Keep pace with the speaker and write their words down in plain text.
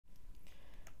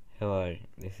Hello,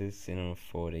 this is Cinema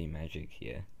 4D Magic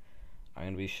here. I'm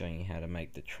going to be showing you how to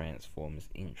make the Transformers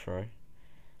intro.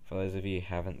 For those of you who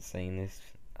haven't seen this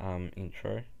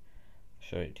intro, I'll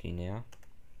show it to you now.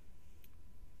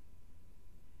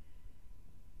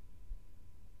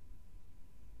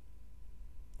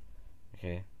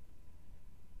 Okay,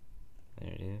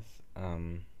 there it is.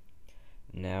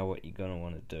 Now what you're going to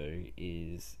want to do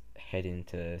is head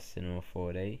into Cinema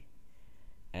 4D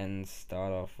and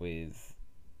start off with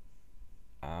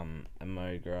a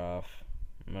MoGraph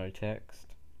MoText.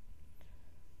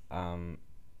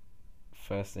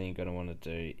 First thing you're going to want to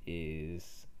do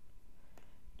is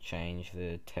change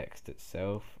the text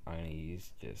itself. I'm going to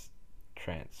use just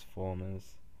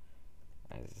Transformers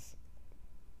as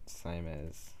same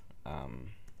as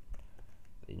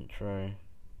the intro,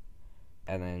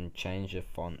 and then change the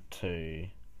font to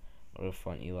whatever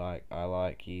font you like. I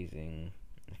like using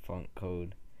a font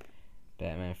called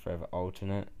Batman Forever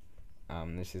Alternate.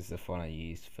 This is the font I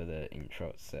used for the intro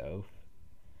itself.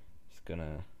 Just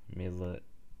gonna middle it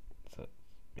so it's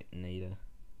a bit neater.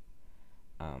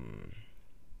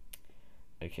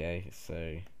 Okay,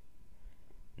 so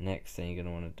next thing you're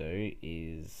gonna want to do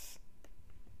is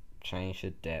change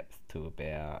the depth to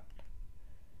about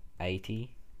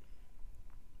 80.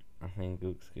 I think it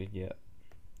looks good, yeah.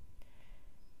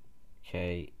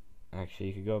 Okay, actually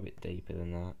you could go a bit deeper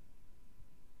than that,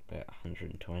 about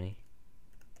 120.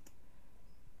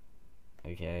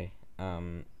 Okay,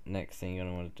 next thing you're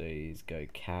gonna want to do is go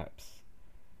caps,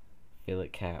 fillet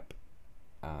cap,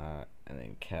 and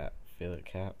then cap, fillet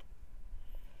cap,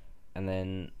 and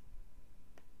then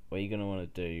what you're gonna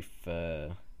want to do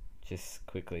for just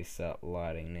quickly start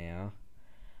lighting now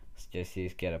is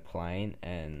just get a plane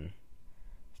and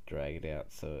just drag it out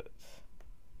so it's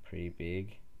pretty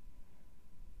big.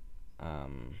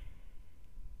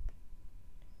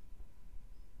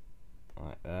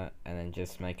 Like that, and then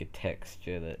just make a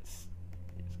texture that's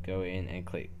just go in and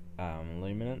click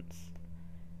luminance,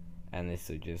 and this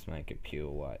will just make a pure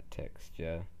white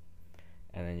texture,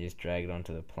 and then just drag it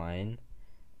onto the plane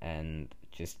and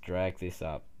just drag this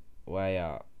up way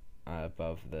up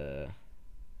above the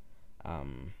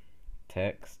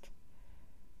text,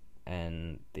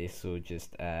 and this will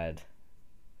just add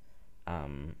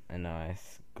a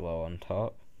nice glow on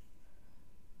top,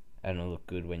 and it'll look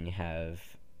good when you have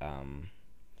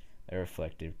a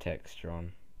reflective texture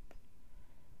on.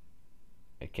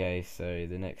 Okay, so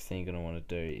the next thing you're going to want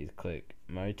to do is click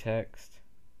MoText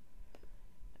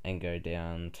and go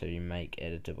down to Make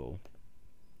Editable.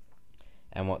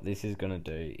 And what this is going to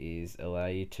do is allow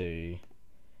you to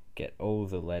get all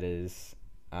the letters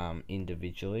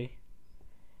individually,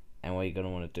 and what you're going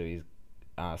to want to do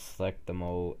is select them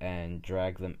all and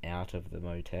drag them out of the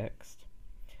MoText,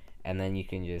 and then you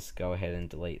can just go ahead and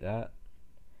delete that.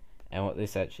 And what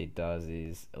this actually does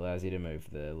is allows you to move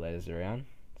the letters around,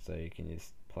 so you can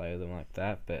just play with them like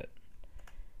that, but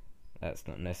that's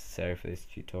not necessary for this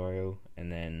tutorial. And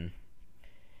then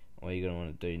what you're going to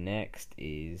want to do next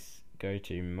is go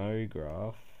to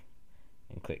MoGraph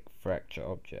and click Fracture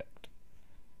Object,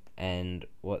 and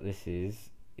what this is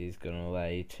going to allow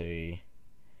you to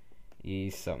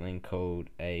use something called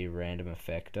a random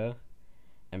effector.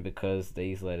 And because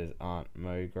these letters aren't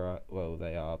MoGraph, well,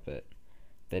 they are, but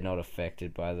they're not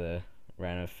affected by the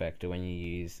random effector when you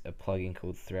use a plugin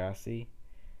called Thrausi.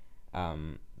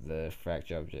 The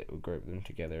fracture object will group them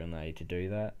together and allow you to do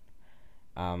that.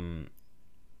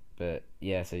 But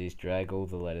yeah, so you just drag all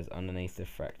the letters underneath the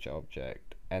fracture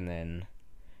object and then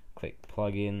click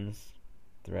plugins,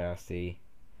 Thrausi,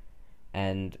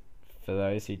 and for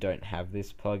those who don't have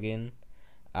this plugin,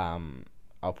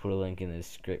 I'll put a link in the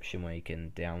description where you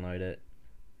can download it.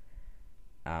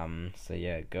 So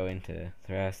yeah, go into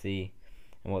Thrausi,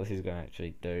 and what this is going to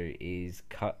actually do is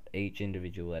cut each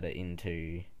individual letter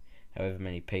into however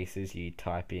many pieces you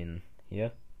type in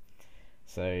here.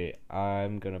 So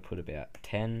I'm going to put about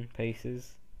 10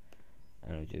 pieces,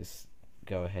 and I'll just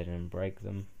go ahead and break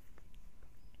them.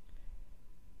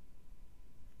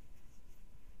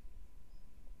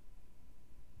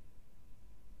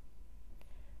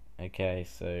 Okay,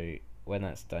 so when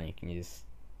that's done, you can just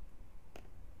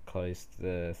close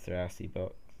the Thrausi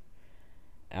box.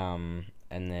 And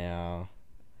now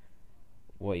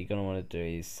what you're going to want to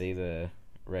do is see the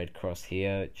red cross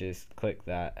here, just click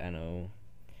that and it'll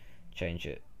change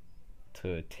it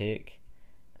to a tick,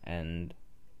 and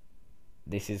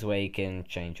this is where you can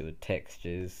change your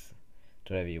textures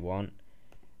to whatever you want.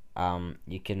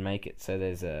 You can make it so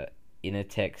there's a inner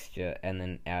texture and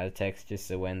then outer texture,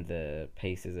 so when the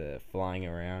pieces are flying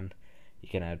around you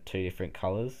can have two different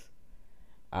colors.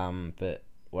 But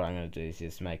what I'm going to do is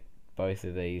just make both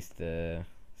of these the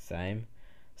same.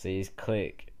 So you just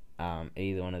click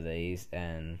either one of these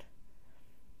and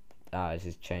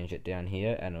just change it down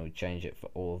here, and it'll change it for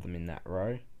all of them in that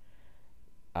row.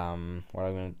 What I'm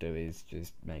going to do is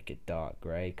just make a dark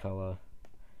grey colour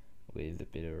with a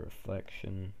bit of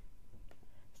reflection.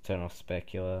 Let's turn off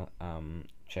specular,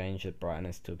 change the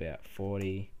brightness to about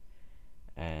 40,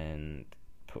 and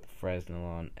put Fresnel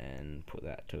on and put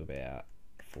that to about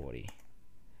 40.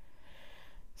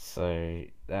 So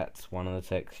that's one of the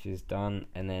textures done,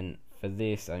 and then for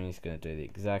this I'm just going to do the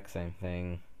exact same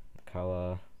thing.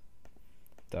 Colour,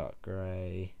 dark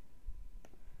grey,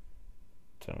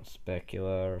 turn on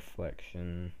specular,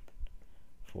 reflection,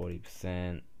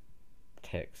 40%,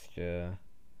 texture,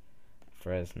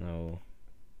 Fresnel,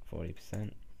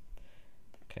 40%.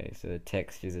 Okay, so the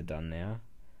textures are done now.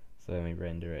 So when we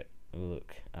render it, it will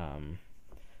look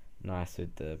nice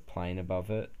with the plane above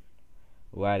it.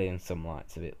 We'll add in some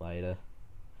lights a bit later,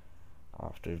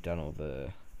 after we've done all the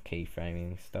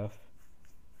keyframing stuff.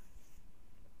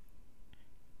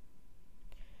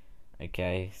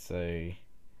 Okay, so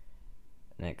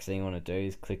next thing you want to do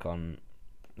is click on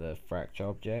the fracture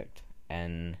object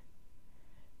and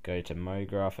go to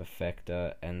MoGraph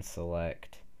Effector and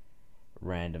select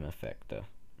Random Effector.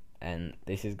 And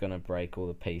this is going to break all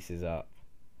the pieces up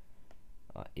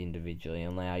individually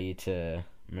and allow you to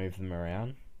move them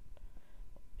around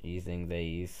using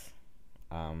these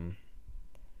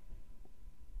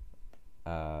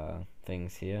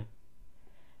things here.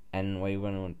 And what you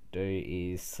want to do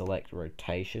is select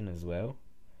rotation as well,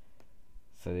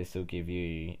 so this will give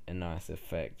you a nice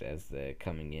effect as they're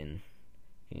coming in.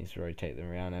 You can just rotate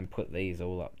them around and put these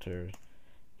all up to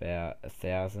about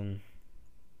 1000.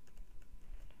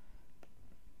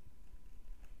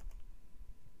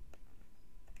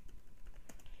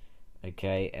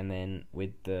 Okay, and then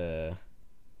with the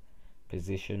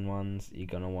position ones, you're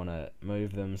going to want to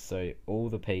move them so all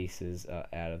the pieces are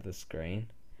out of the screen.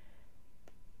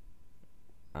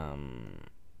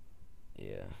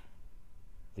 Yeah,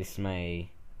 this may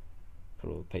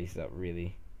put all the pieces up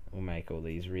really, will make all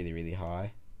these really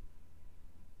high,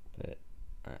 but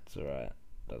that's alright,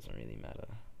 doesn't really matter.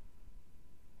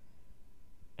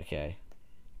 Okay,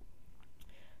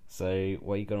 so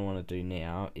what you're going to want to do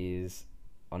now is,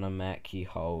 on a Mac you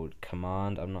hold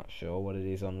Command, I'm not sure what it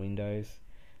is on Windows,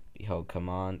 you hold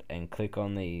Command and click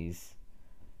on these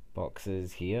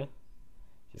boxes here,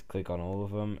 just click on all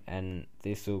of them, and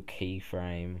this will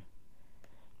keyframe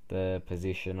the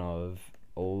position of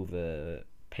all the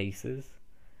pieces.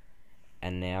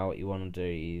 And now what you want to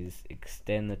do is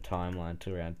extend the timeline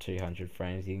to around 200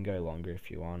 frames. You can go longer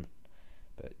if you want,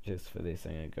 but just for this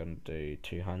I'm going to do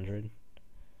 200,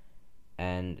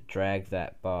 and drag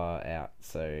that bar out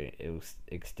so it will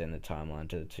extend the timeline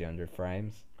to the 200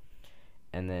 frames,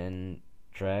 and then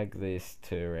drag this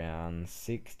to around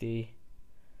 60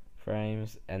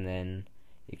 frames, and then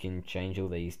you can change all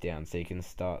these down so you can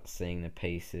start seeing the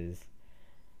pieces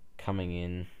coming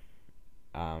in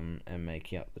and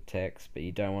making up the text, but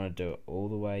you don't want to do it all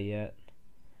the way yet.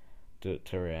 Do it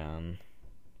to around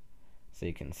so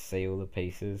you can see all the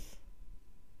pieces.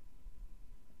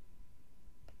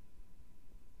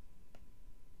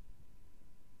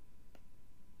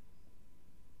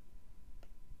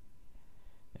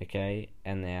 Okay,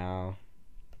 and now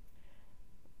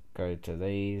go to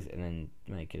these and then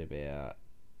make it about,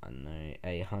 I don't know,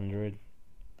 800.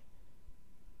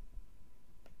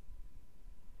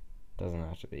 Doesn't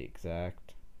have to be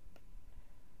exact.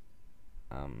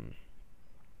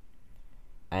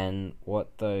 And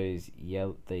what these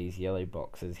yellow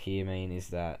boxes here mean is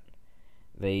that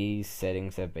these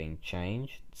settings have been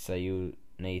changed, so you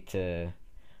need to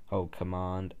hold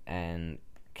Command and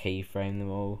keyframe them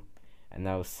all, and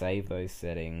they'll save those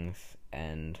settings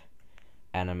and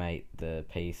animate the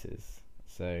pieces.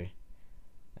 So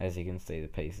as you can see, the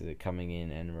pieces are coming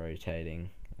in and rotating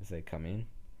as they come in.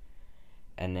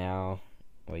 And now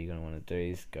what you're going to want to do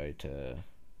is go to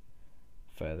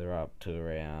further up to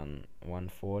around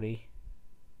 140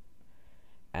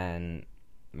 and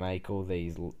make all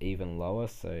these even lower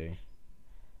so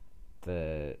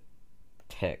the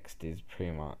text is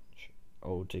pretty much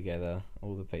all together,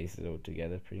 all the pieces all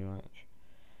together pretty much,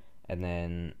 and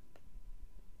then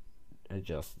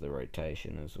adjust the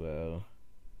rotation as well.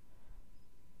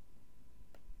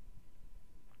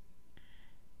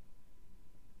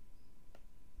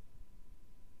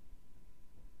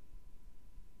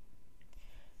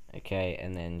 Okay,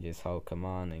 and then just hold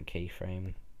Command and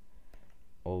keyframe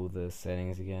all the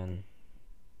settings again.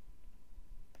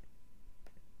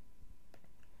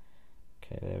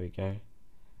 Okay, there we go.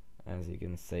 As you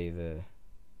can see,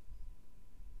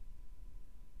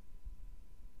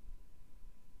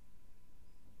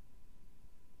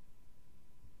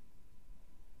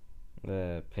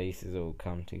 the pieces all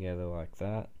come together like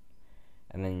that,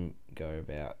 and then go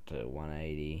about to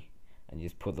 180 and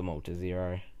just put them all to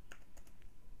 0.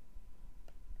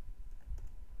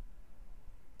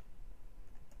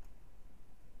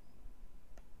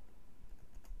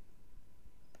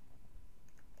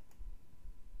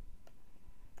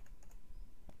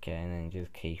 Okay, and then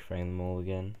just keyframe them all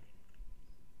again.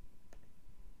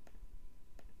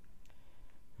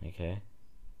 Okay.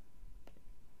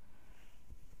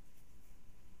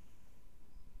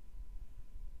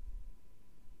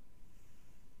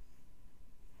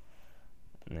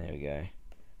 And there we go.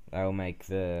 That will make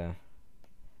the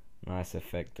nice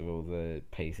effect of all the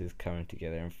pieces coming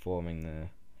together and forming the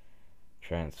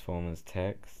Transformers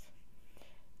text.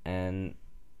 And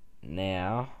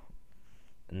now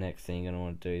the next thing you're going to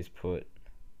want to do is put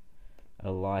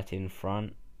a light in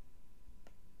front,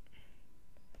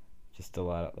 just to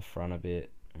light up the front a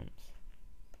bit. Oops.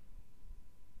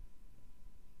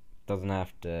 Doesn't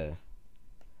have to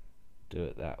do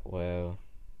it that well.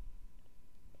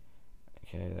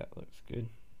 Okay, that looks good.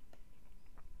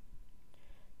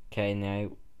 Okay,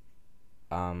 now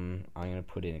I'm going to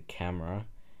put in a camera,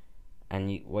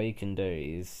 and what you can do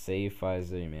is see if I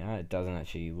zoom out, it doesn't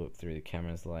actually look through the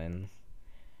camera's lens.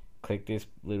 Click this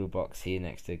little box here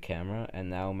next to the camera,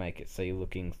 and that'll make it so you're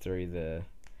looking through the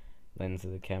lens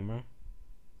of the camera.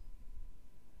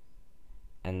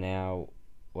 And now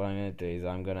what I'm going to do is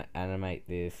I'm going to animate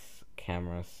this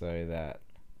camera so that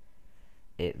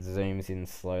it zooms in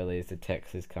slowly as the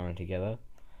text is coming together.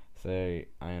 So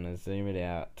I'm going to zoom it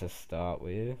out to start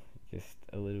with, just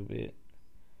a little bit.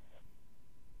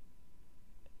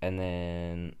 And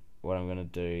then what I'm going to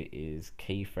do is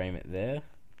keyframe it there.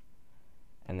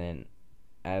 And then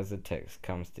as the text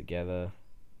comes together,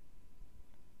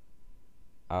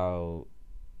 I'll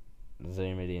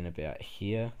zoom it in about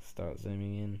here, start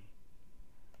zooming in.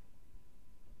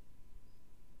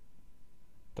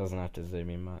 Doesn't have to zoom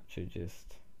in much, you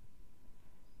just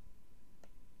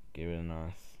give it a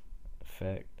nice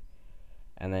effect.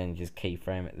 And then just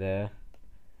keyframe it there.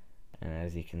 And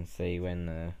as you can see,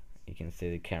 you can see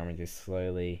the camera just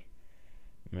slowly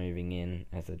moving in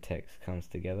as the text comes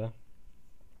together.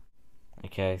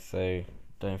 Okay, so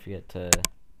don't forget to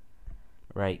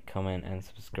rate, comment and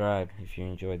subscribe if you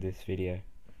enjoyed this video.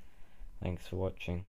 Thanks for watching.